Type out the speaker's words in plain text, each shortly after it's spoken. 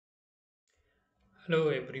Hello,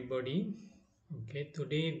 everybody. Okay,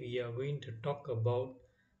 today we are going to talk about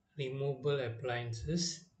removable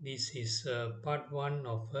appliances. This is part one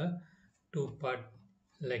of a two-part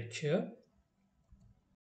lecture.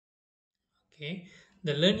 Okay,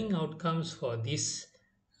 the learning outcomes for this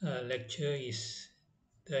lecture is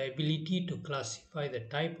the ability to classify the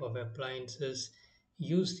type of appliances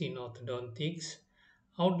used in orthodontics,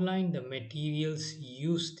 outline the materials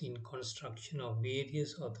used in construction of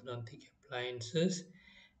various orthodontic appliances,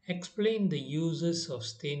 explain the uses of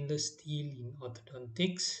stainless steel in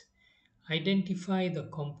orthodontics, identify the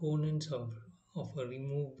components of a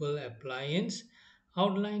removable appliance,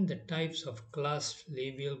 outline the types of clasp,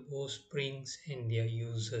 labial bow springs, and their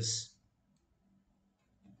uses.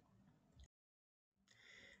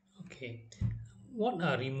 Okay, what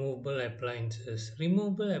are removable appliances?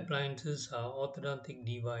 Removable appliances are orthodontic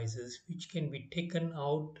devices which can be taken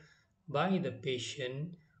out by the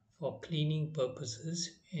patient for cleaning purposes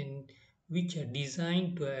and which are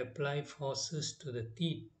designed to apply forces to the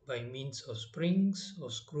teeth by means of springs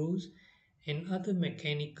or screws and other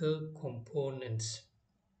mechanical components.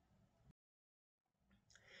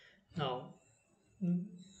 Now,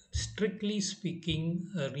 strictly speaking,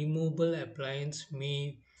 a removable appliance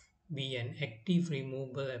may be an active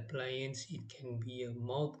removable appliance, it can be a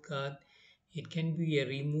mouth guard, it can be a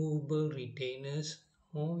removable retainers,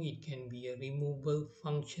 or it can be a removable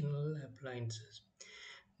functional appliances.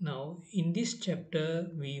 Now, in this chapter,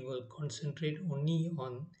 we will concentrate only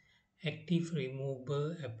on active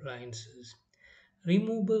removable appliances.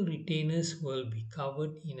 Removable retainers will be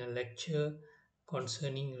covered in a lecture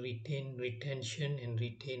concerning retention and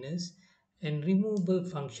retainers, and removable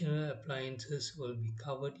functional appliances will be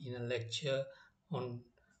covered in a lecture on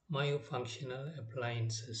myofunctional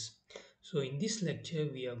appliances. So in this lecture,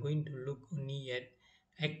 we are going to look only at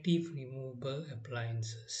active removable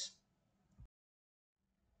appliances.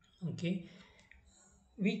 Okay,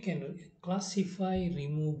 we can classify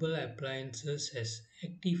removable appliances as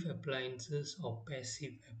active appliances or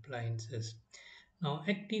passive appliances. Now,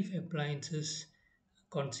 active appliances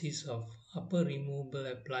consist of upper removable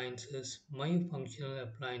appliances, myofunctional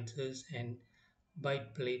appliances, and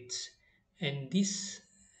bite plates. And these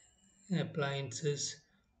appliances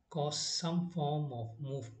cause some form of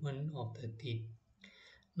movement of the teeth.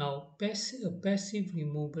 Now, passive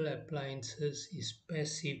removable appliances is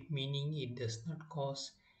passive, meaning it does not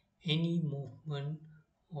cause any movement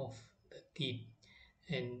of the teeth.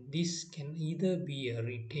 And this can either be a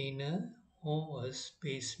retainer or a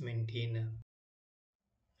space maintainer.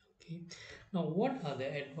 Okay. Now, what are the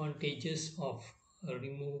advantages of a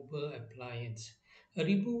removable appliance? A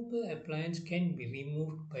removable appliance can be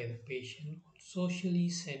removed by the patient on socially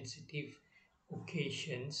sensitive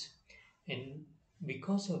occasions, and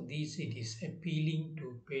because of this, it is appealing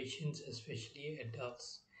to patients, especially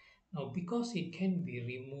adults. Now, because it can be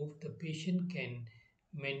removed, the patient can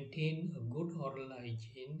maintain a good oral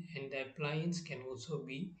hygiene, and the appliance can also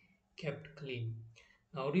be kept clean.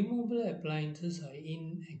 Now, removable appliances are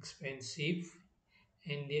inexpensive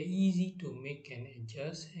and they're easy to make and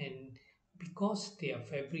adjust, and because they are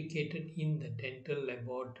fabricated in the dental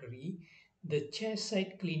laboratory, the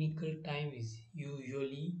chairside clinical time is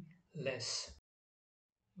usually less.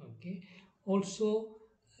 Okay. Also,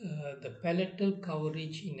 the palatal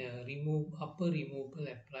coverage in a upper removable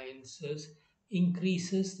appliances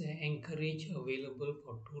increases the anchorage available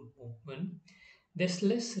for tooth movement. There's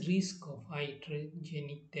less risk of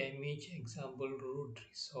iatrogenic damage, example root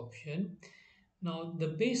resorption. Now, the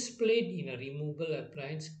base plate in a removable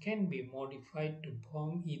appliance can be modified to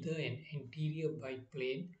form either an anterior bite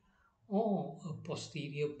plate or a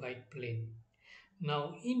posterior bite plate.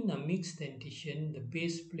 Now, in a mixed dentition, the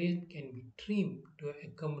base plate can be trimmed to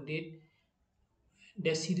accommodate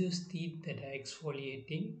deciduous teeth that are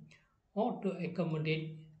exfoliating or to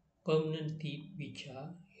accommodate permanent teeth which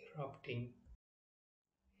are erupting.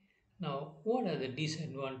 Now, what are the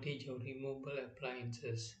disadvantages of removable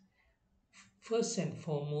appliances? First and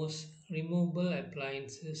foremost, removable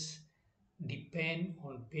appliances depend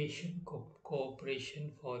on patient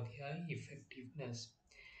cooperation for their effectiveness,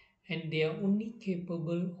 and they are only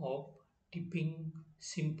capable of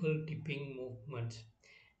simple tipping movements,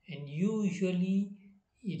 and usually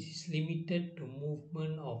it is limited to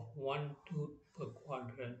movement of one tooth per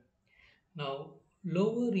quadrant. Now,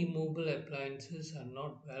 lower removable appliances are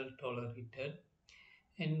not well tolerated,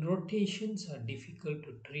 and rotations are difficult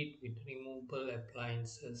to treat with removable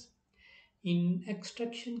appliances. In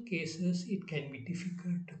extraction cases, it can be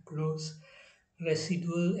difficult to close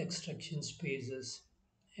residual extraction spaces.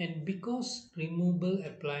 And because removable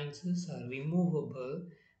appliances are removable,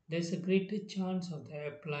 there's a greater chance of the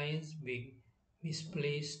appliance being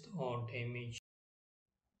misplaced or damaged.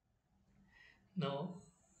 Now,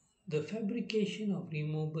 the fabrication of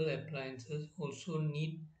removable appliances also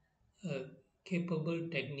need a capable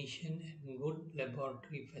technician and good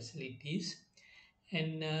laboratory facilities,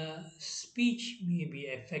 and speech may be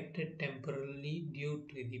affected temporarily due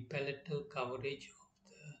to the palatal coverage of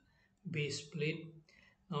the base plate.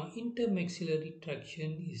 Now, intermaxillary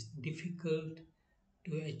traction is difficult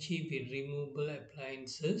to achieve with removable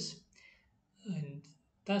appliances, and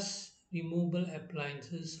thus removable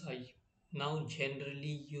appliances are now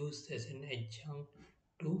generally used as an adjunct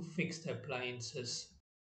to fixed appliances.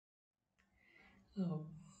 Now,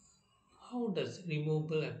 how does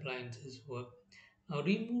removable appliances work? Now,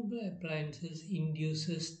 removable appliances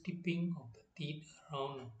induces tipping of the teeth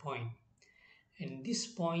around a point, and this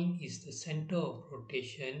point is the center of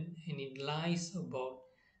rotation, and it lies about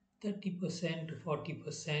 30% to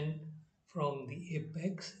 40% from the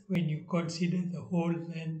apex when you consider the whole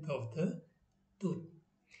length of the tooth.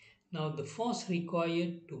 Now, the force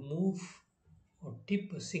required to move or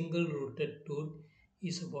tip a single rooted tooth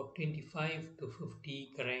is about 25 to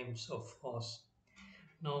 50 grams of force.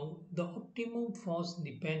 Now, the optimum force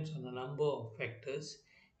depends on a number of factors.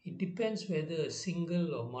 It depends whether a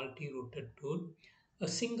single or multi-rooted tooth. A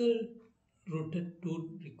single rooted tooth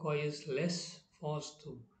requires less force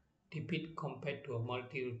to tip it compared to a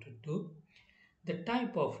multi-rooted tooth. The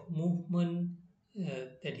type of movement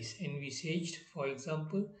that is envisaged, for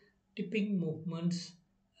example, tipping movements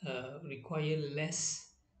require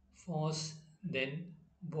less force than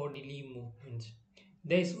bodily movements.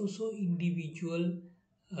 There is also individual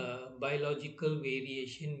biological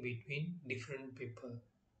variation between different people.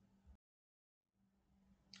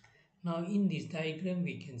 Now, in this diagram,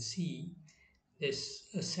 we can see there's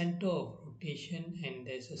a center of rotation and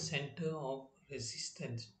there's a center of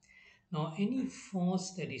resistance. Now, any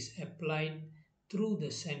force that is applied through the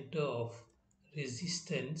center of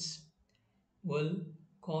resistance will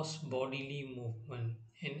cause bodily movement,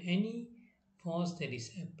 and any force that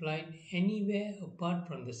is applied anywhere apart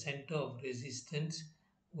from the center of resistance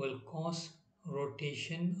will cause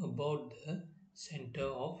rotation about the center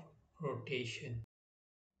of rotation.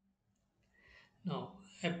 Now,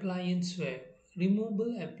 appliance wear.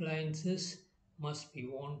 Removable appliances must be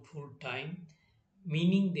worn full time,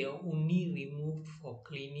 meaning they are only removed for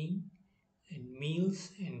cleaning and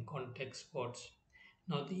meals and contact spots.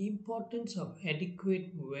 Now, the importance of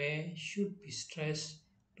adequate wear should be stressed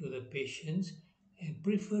to the patients and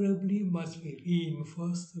preferably must be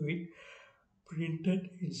reinforced with printed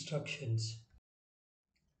instructions.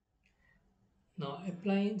 Now,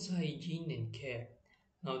 appliance hygiene and care.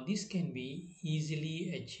 Now, this can be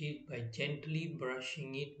easily achieved by gently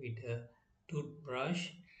brushing it with a toothbrush,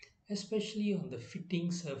 especially on the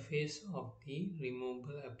fitting surface of the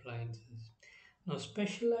removable appliances. Now,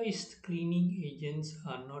 specialized cleaning agents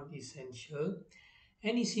are not essential,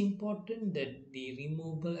 and it's important that the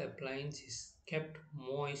removable appliance is kept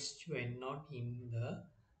moist when not in the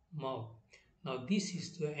mouth. Now, this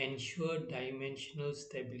is to ensure dimensional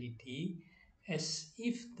stability, as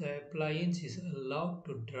if the appliance is allowed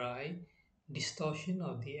to dry, distortion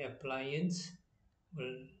of the appliance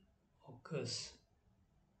will occur.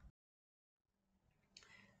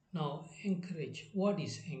 Now, anchorage. What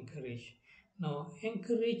is anchorage? Now,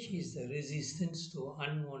 anchorage is the resistance to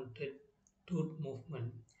unwanted tooth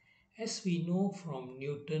movement. As we know from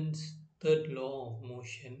Newton's third law of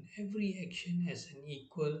motion, every action has an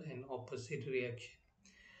equal and opposite reaction.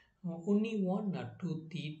 Now, only one or two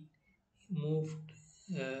teeth moved,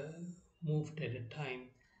 uh, moved at a time.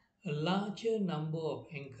 A larger number of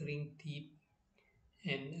anchoring teeth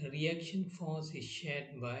and reaction force is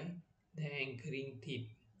shared by the anchoring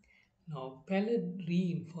teeth. Now, palate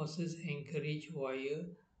reinforces anchorage via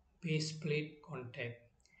base plate contact,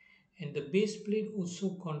 and the base plate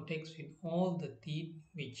also contacts with all the teeth,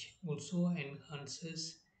 which also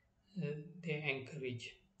enhances their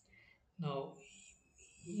anchorage. Now,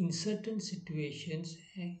 in certain situations,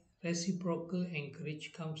 reciprocal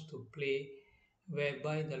anchorage comes to play,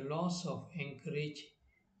 whereby the loss of anchorage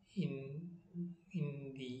in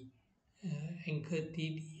the anchor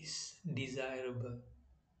teeth is desirable.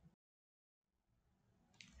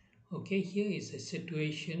 Okay, here is a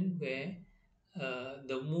situation where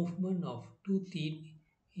the movement of two teeth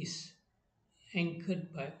is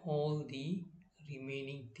anchored by all the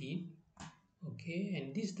remaining teeth. Okay,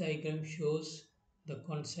 and this diagram shows the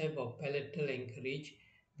concept of palatal anchorage.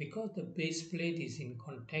 Because the base plate is in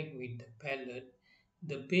contact with the palate,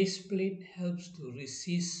 the base plate helps to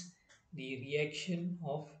resist the reaction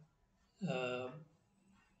of uh,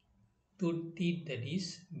 tooth teeth that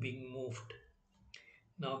is being moved.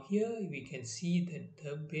 Now here we can see that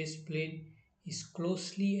the base plate is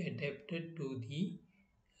closely adapted to the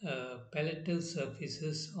palatal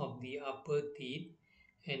surfaces of the upper teeth,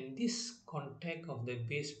 and this contact of the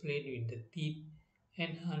base plate with the teeth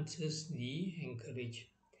enhances the anchorage.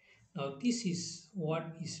 Now this is what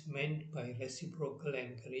is meant by reciprocal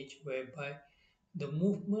anchorage, whereby the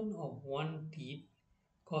movement of one teeth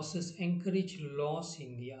causes anchorage loss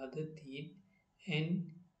in the other teeth,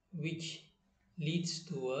 and which leads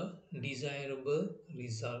to a desirable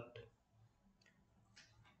result.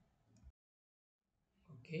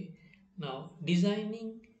 Okay, now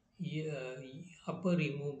designing upper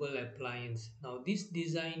removable appliance. Now this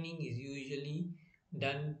designing is usually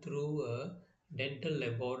done through a dental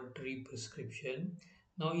laboratory prescription.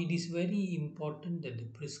 Now it is very important that the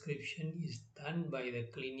prescription is done by the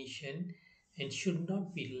clinician and should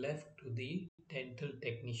not be left to the dental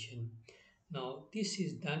technician. Now this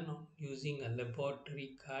is done using a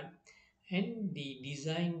laboratory card, and the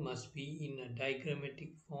design must be in a diagrammatic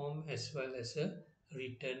form as well as a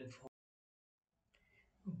written form.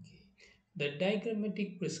 Okay. The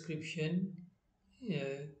diagrammatic prescription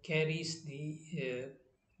carries the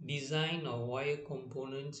design of wire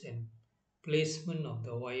components and placement of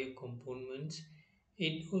the wire components.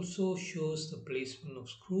 It also shows the placement of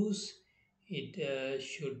screws. It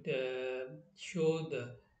should show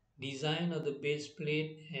the design of the base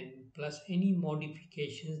plate and plus any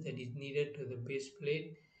modifications that is needed to the base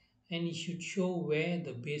plate, and it should show where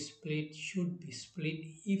the base plate should be split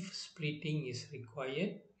if splitting is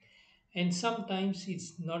required. And sometimes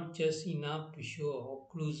it's not just enough to show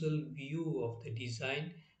a occlusal view of the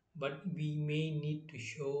design, but we may need to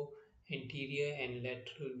show anterior and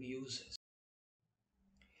lateral views.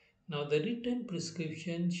 Now, the written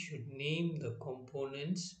prescription should name the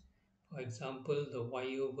components, for example, the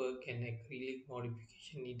wire work and acrylic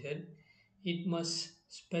modification needed. It must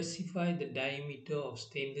specify the diameter of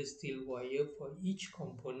stainless steel wire for each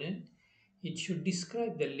component. It should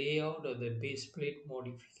describe the layout of the base plate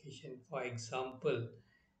modification. For example,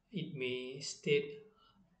 it may state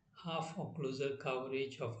half occlusal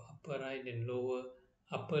coverage of upper right and lower,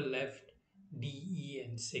 upper left, D, E,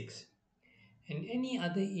 and 6. And any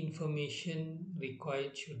other information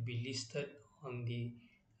required should be listed on the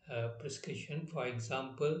prescription. For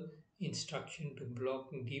example, instruction to block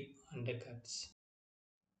deep undercuts.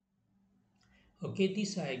 Okay,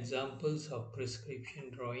 these are examples of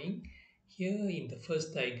prescription drawing. Here in the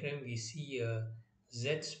first diagram, we see a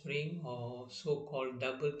Z spring or so-called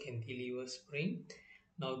double cantilever spring.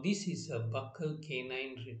 Now this is a buccal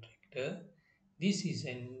canine retractor. This is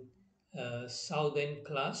an southern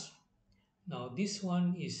clasp. Now this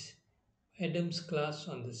one is Adams clasp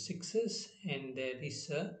on the sixes, and there is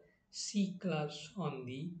a C clasp on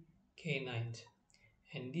the canines,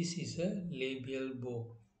 and this is a labial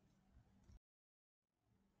bow.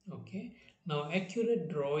 Okay, now accurate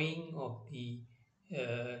drawing of the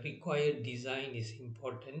required design is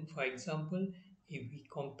important. For example, if we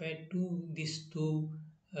compare these two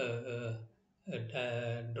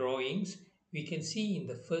drawings, we can see in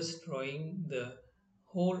the first drawing the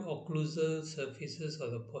whole occlusal surfaces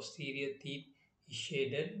of the posterior teeth is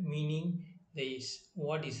shaded, meaning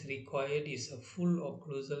what is required is a full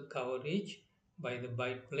occlusal coverage by the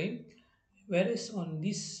bite plane. Whereas on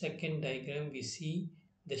this second diagram, we see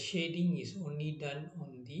the shading is only done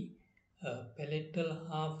on the palatal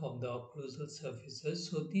half of the occlusal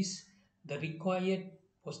surfaces. So the required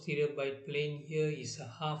posterior bite plane here is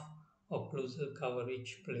a half occlusal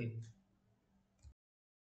coverage plane.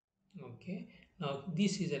 Okay. Now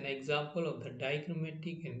this is an example of the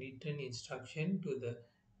diagrammatic and written instruction to the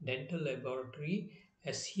dental laboratory.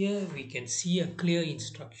 As here we can see a clear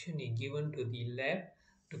instruction is given to the lab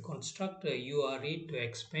to construct a URA to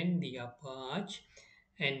expand the upper arch,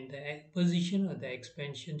 and the position of the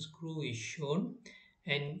expansion screw is shown,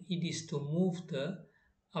 and it is to move the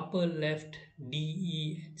upper left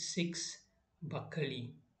DE and 6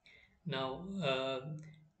 buccally. Now,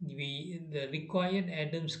 the required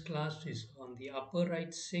Adams clasp is on the upper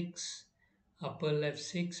right 6, upper left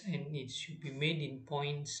 6, and it should be made in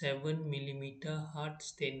 0.7 millimeter hard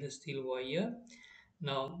stainless steel wire.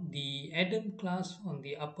 Now, the Adam clasp on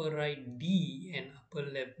the upper right D and upper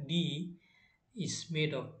left D is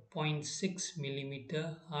made of 0.6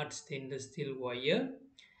 millimeter hard stainless steel wire,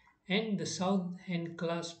 and the south hand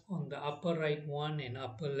clasp on the upper right one and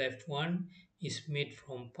upper left one is made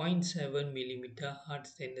from 0.7 millimeter hard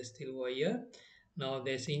stainless steel wire. Now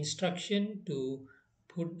there's instruction to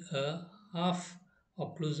put a half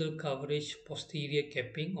occlusal coverage posterior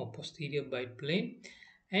capping or posterior bite plane,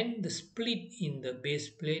 and the split in the base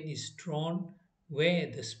plate is drawn where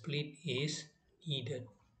the split is needed.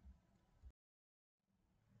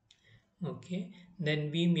 Okay,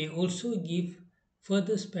 then we may also give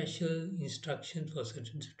further special instructions for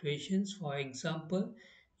certain situations. For example,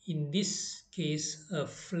 in this case, a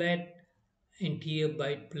flat anterior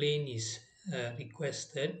bite plane is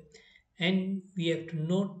requested, and we have to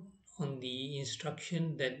note on the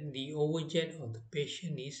instruction that the overjet of the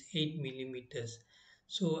patient is 8 millimeters.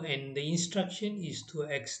 So, and the instruction is to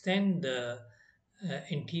extend the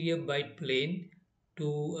anterior bite plane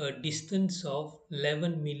to a distance of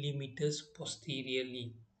 11 millimeters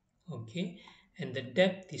posteriorly. Okay, and the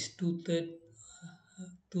depth is two-thirds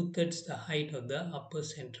the height of the upper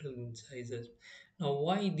central incisors. Now,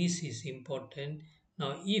 why this is important?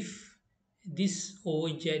 Now, if this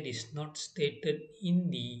overjet is not stated in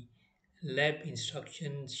the lab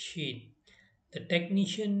instruction sheet, the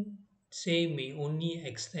technician say may only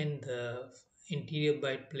extend the anterior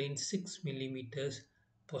bite plane 6 millimeters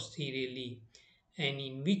posteriorly, and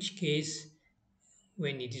in which case,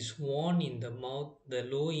 when it is worn in the mouth, the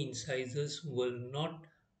lower incisors will not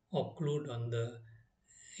occlude on the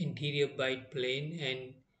anterior bite plane,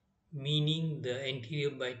 and meaning the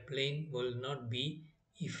anterior bite plane will not be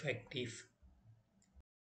effective.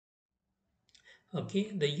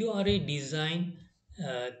 Okay, the URA design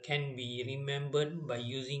can be remembered by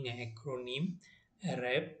using an acronym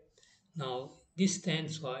ARAP. Now, this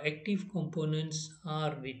stands for active components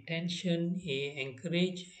are retention, A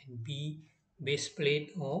anchorage, and B base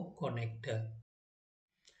plate or connector.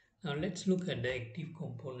 Now let's look at the active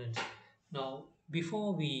components. Now,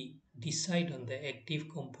 before we decide on the active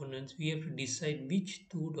components, we have to decide which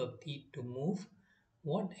tooth or teeth to move,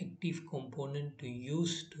 what active component to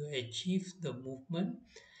use to achieve the movement.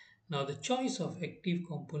 Now, the choice of active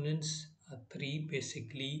components are three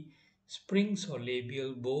basically: springs or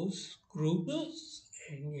labial bows, screws,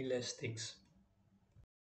 and elastics.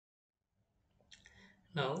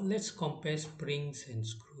 Now let's compare springs and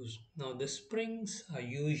screws. Now the springs are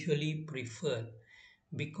usually preferred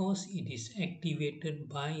because it is activated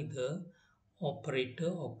by the operator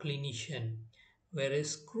or clinician,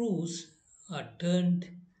 whereas screws are turned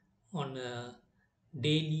on a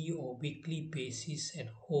daily or weekly basis at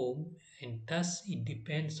home, and thus it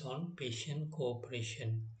depends on patient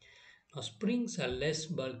cooperation. Now springs are less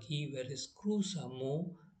bulky, whereas screws are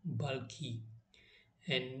more bulky,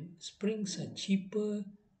 and springs are cheaper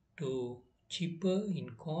in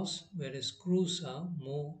cost, whereas screws are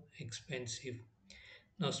more expensive.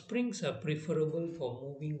 Now springs are preferable for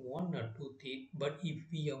moving one or two teeth, but if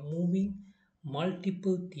we are moving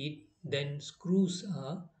multiple teeth, then screws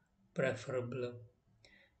are preferable.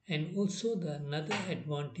 And also the another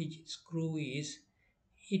advantage in screw is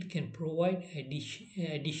it can provide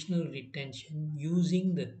additional retention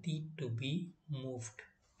using the teeth to be moved.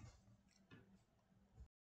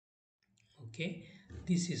 Okay,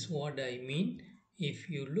 this is what I mean. If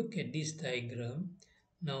you look at this diagram,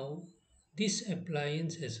 now this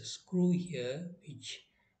appliance has a screw here which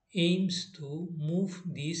aims to move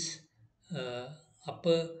this uh,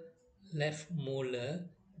 upper left molar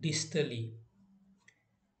distally,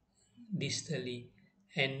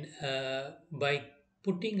 and by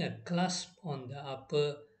putting a clasp on the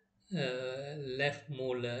upper left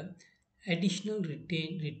molar, additional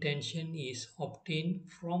retention is obtained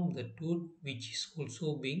from the tooth which is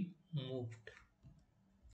also being moved.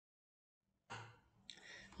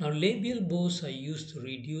 Now, labial bows are used to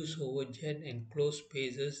reduce overjet and close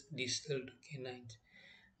spaces distal to canines.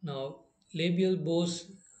 Now, labial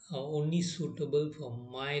bows are only suitable for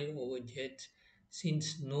mild overjets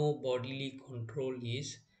since no bodily control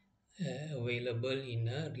is available in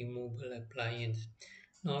a removable appliance.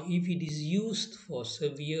 Now, if it is used for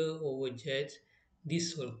severe overjets,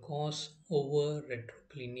 this will cause over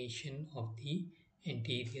retroclination of the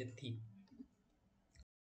anterior teeth.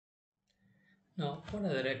 Now, what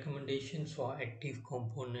are the recommendations for active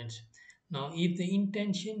components? Now, if the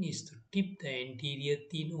intention is to tip the anterior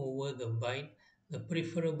teeth over the bite, the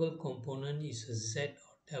preferable component is a Z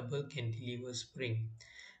or double cantilever spring.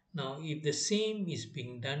 Now, if the same is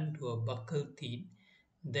being done to a buccal teeth,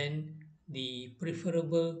 then the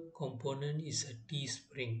preferable component is a T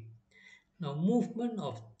spring. Now, movement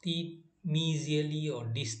of teeth mesially or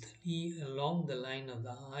distally along the line of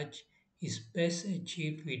the arch is best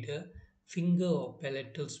achieved with a finger or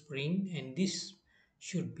palatal spring, and this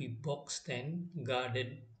should be boxed and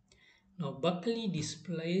guarded. Now, buccally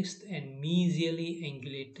displaced and mesially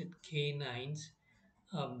angulated canines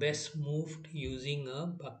are best moved using a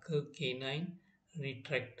buccal canine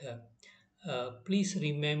retractor. Please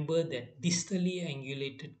remember that distally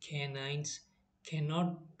angulated canines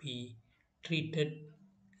cannot be treated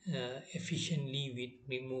efficiently with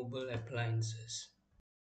removable appliances.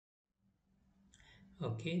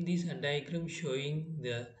 Okay, this is a diagram showing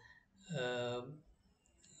the uh,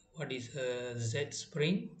 what is a Z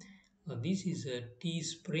spring. Now this is a T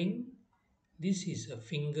spring. This is a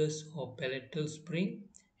fingers or palatal spring,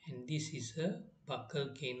 and this is a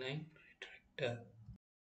buccal canine retractor.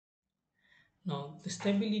 Now, the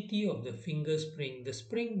stability of the finger spring. The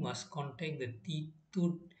spring must contact the teeth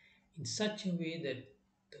tooth in such a way that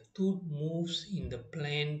the tooth moves in the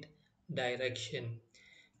planned direction,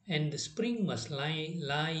 and the spring must lie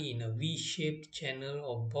in a V-shaped channel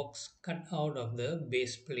or box cut out of the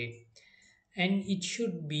base plate, and it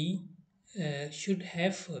should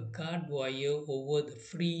have a guard wire over the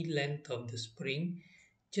free length of the spring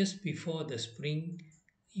just before the spring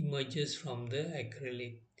emerges from the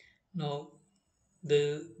acrylic. Now,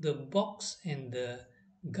 the box and the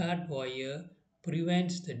guard wire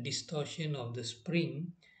prevents the distortion of the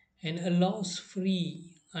spring and allows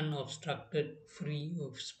free, unobstructed free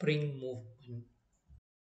of spring movement.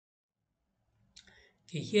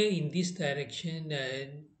 Okay, here in this direction,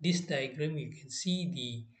 this diagram, you can see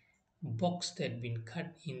the box that been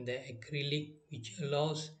cut in the acrylic, which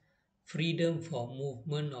allows freedom for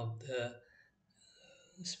movement of the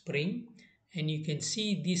spring, and you can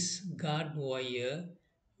see this guard wire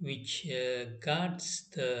which guards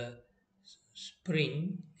the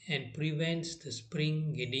spring and prevents the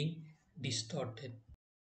spring getting distorted.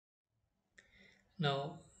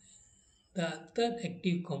 Now, the third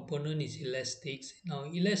active component is elastics. Now,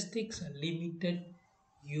 elastics are limited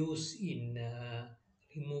use in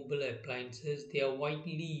removable appliances. They are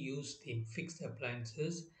widely used in fixed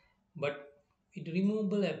appliances, but with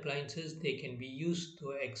removable appliances, they can be used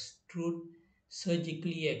to extrude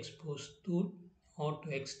surgically exposed tooth or to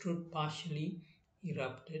extrude partially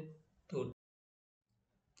erupted tooth.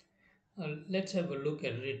 Let's have a look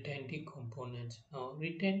at retentive components. Now,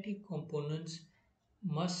 retentive components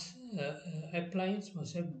appliance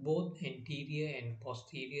must have both anterior and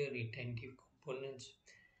posterior retentive components.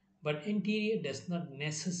 But anterior does not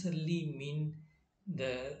necessarily mean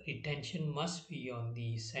the retention must be on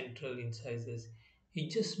the central incisors.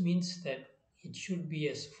 It just means that it should be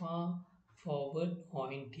as far forward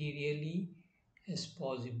or anteriorly as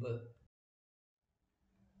possible.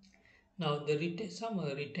 Now, some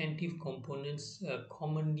retentive components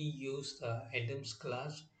commonly used are Adams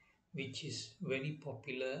class, which is very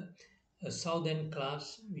popular, a Southern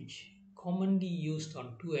class, which commonly used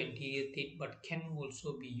on two anterior teeth but can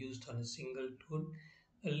also be used on a single tooth.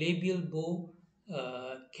 A labial bow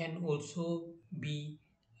can also be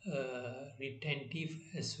retentive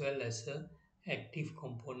as well as a active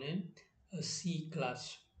component, a C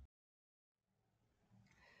class.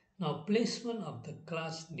 Now, placement of the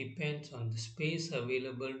class depends on the space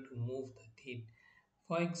available to move the teeth.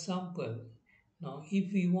 For example, now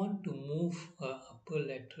if we want to move a upper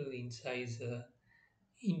lateral incisor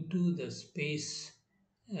into the space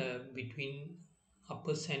between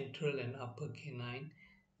upper central and upper canine,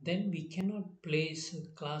 then we cannot place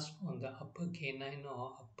a clasp on the upper canine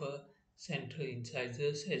or upper central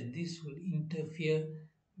incisors, as this will interfere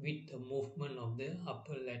with the movement of the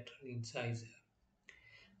upper lateral incisor.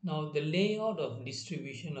 Now, the layout of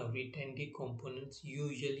distribution of retentive components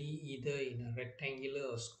usually either in a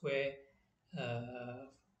rectangular or square uh,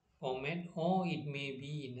 format, or it may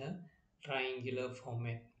be in a triangular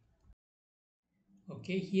format.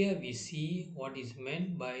 Okay, here we see what is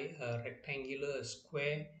meant by a rectangular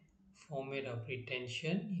square format of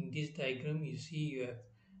retention. In this diagram, you see you have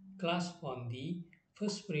clasp on the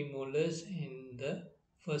first premolars and the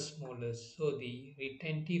first molars. So the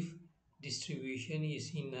retentive distribution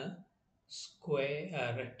is in a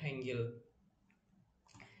square rectangle,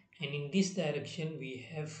 and in this direction we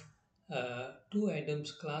have two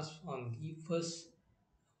Adams clasp on the first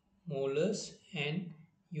molars, and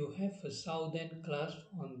you have a southern clasp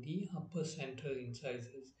on the upper central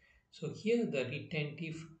incisors. So here the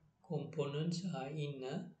retentive components are in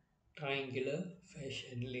a triangular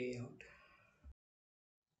fashion layout.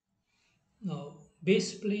 Now,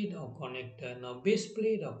 base plate or connector. Now, base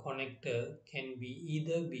plate or connector can be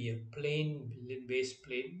either be a plain base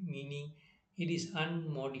plate, meaning it is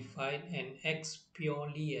unmodified and acts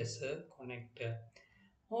purely as a connector,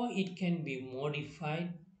 or it can be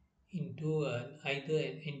modified into either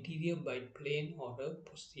an anterior biplane or a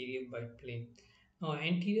posterior biplane. Now,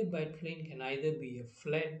 anterior biplane can either be a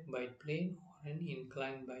flat biplane or an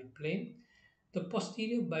inclined biplane. The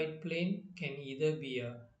posterior biplane can either be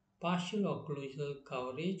a partial occlusal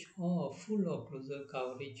coverage or a full occlusal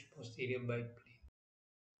coverage posterior biplane.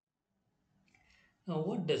 Now,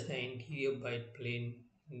 what does the anterior biplane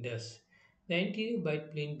does? The anterior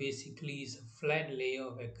bite plane basically is a flat layer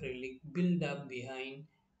of acrylic built up behind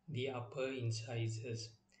the upper incisors.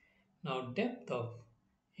 Now, depth of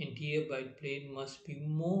anterior bite plane must be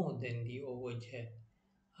more than the overjet.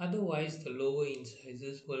 Otherwise, the lower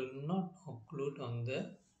incisors will not occlude on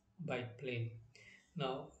the bite plane.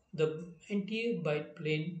 Now, the anterior bite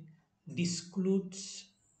plane discludes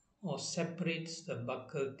or separates the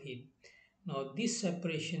buccal teeth. Now, this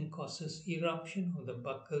separation causes eruption of the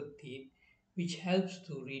buccal teeth, which helps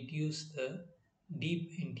to reduce the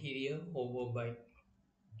deep anterior overbite.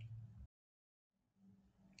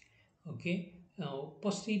 Okay, now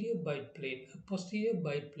posterior bite plane. A posterior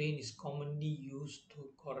bite plane is commonly used to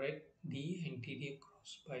correct the anterior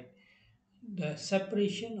crossbite. The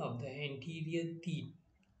separation of the anterior teeth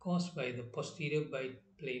caused by the posterior bite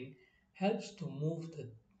plane helps to move the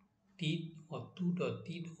teeth or tooth or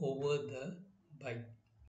teeth over the bite.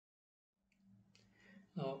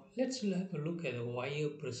 Now let's have a look at the wire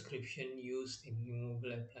prescription used in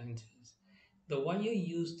removable appliances. The wire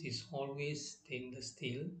used is always stainless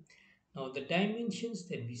steel. Now the dimensions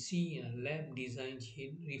that we see in a lab design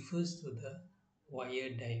sheet refers to the wire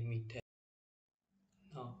diameter.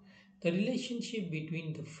 Now the relationship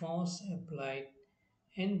between the force applied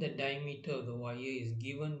and the diameter of the wire is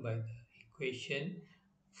given by the equation.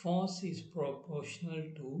 Force is proportional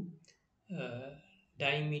to uh,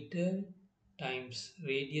 diameter times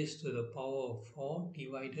radius to the power of 4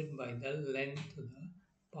 divided by the length to the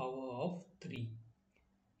power of 3.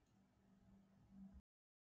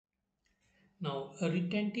 Now, a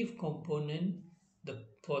retentive component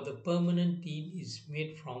for the permanent teeth is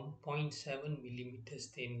made from 0.7 millimeter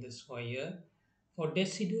stainless wire. For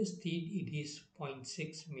deciduous teeth, it is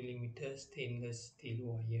 0.6 millimeter stainless steel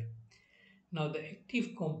wire. Now, the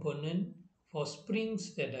active component for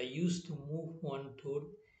springs that are used to move one tooth,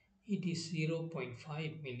 it is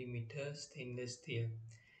 0.5 millimeter stainless steel.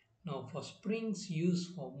 Now, for springs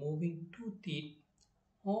used for moving two teeth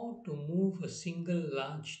or to move a single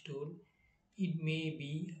large tooth, it may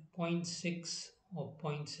be zero point 0.6 or zero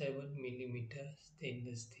point 0.7 millimeter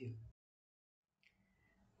stainless steel.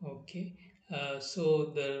 Okay,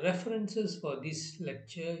 so the references for this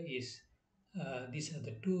lecture is these are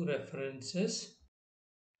the two references,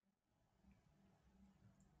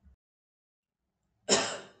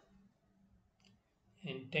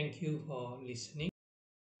 and thank you for listening.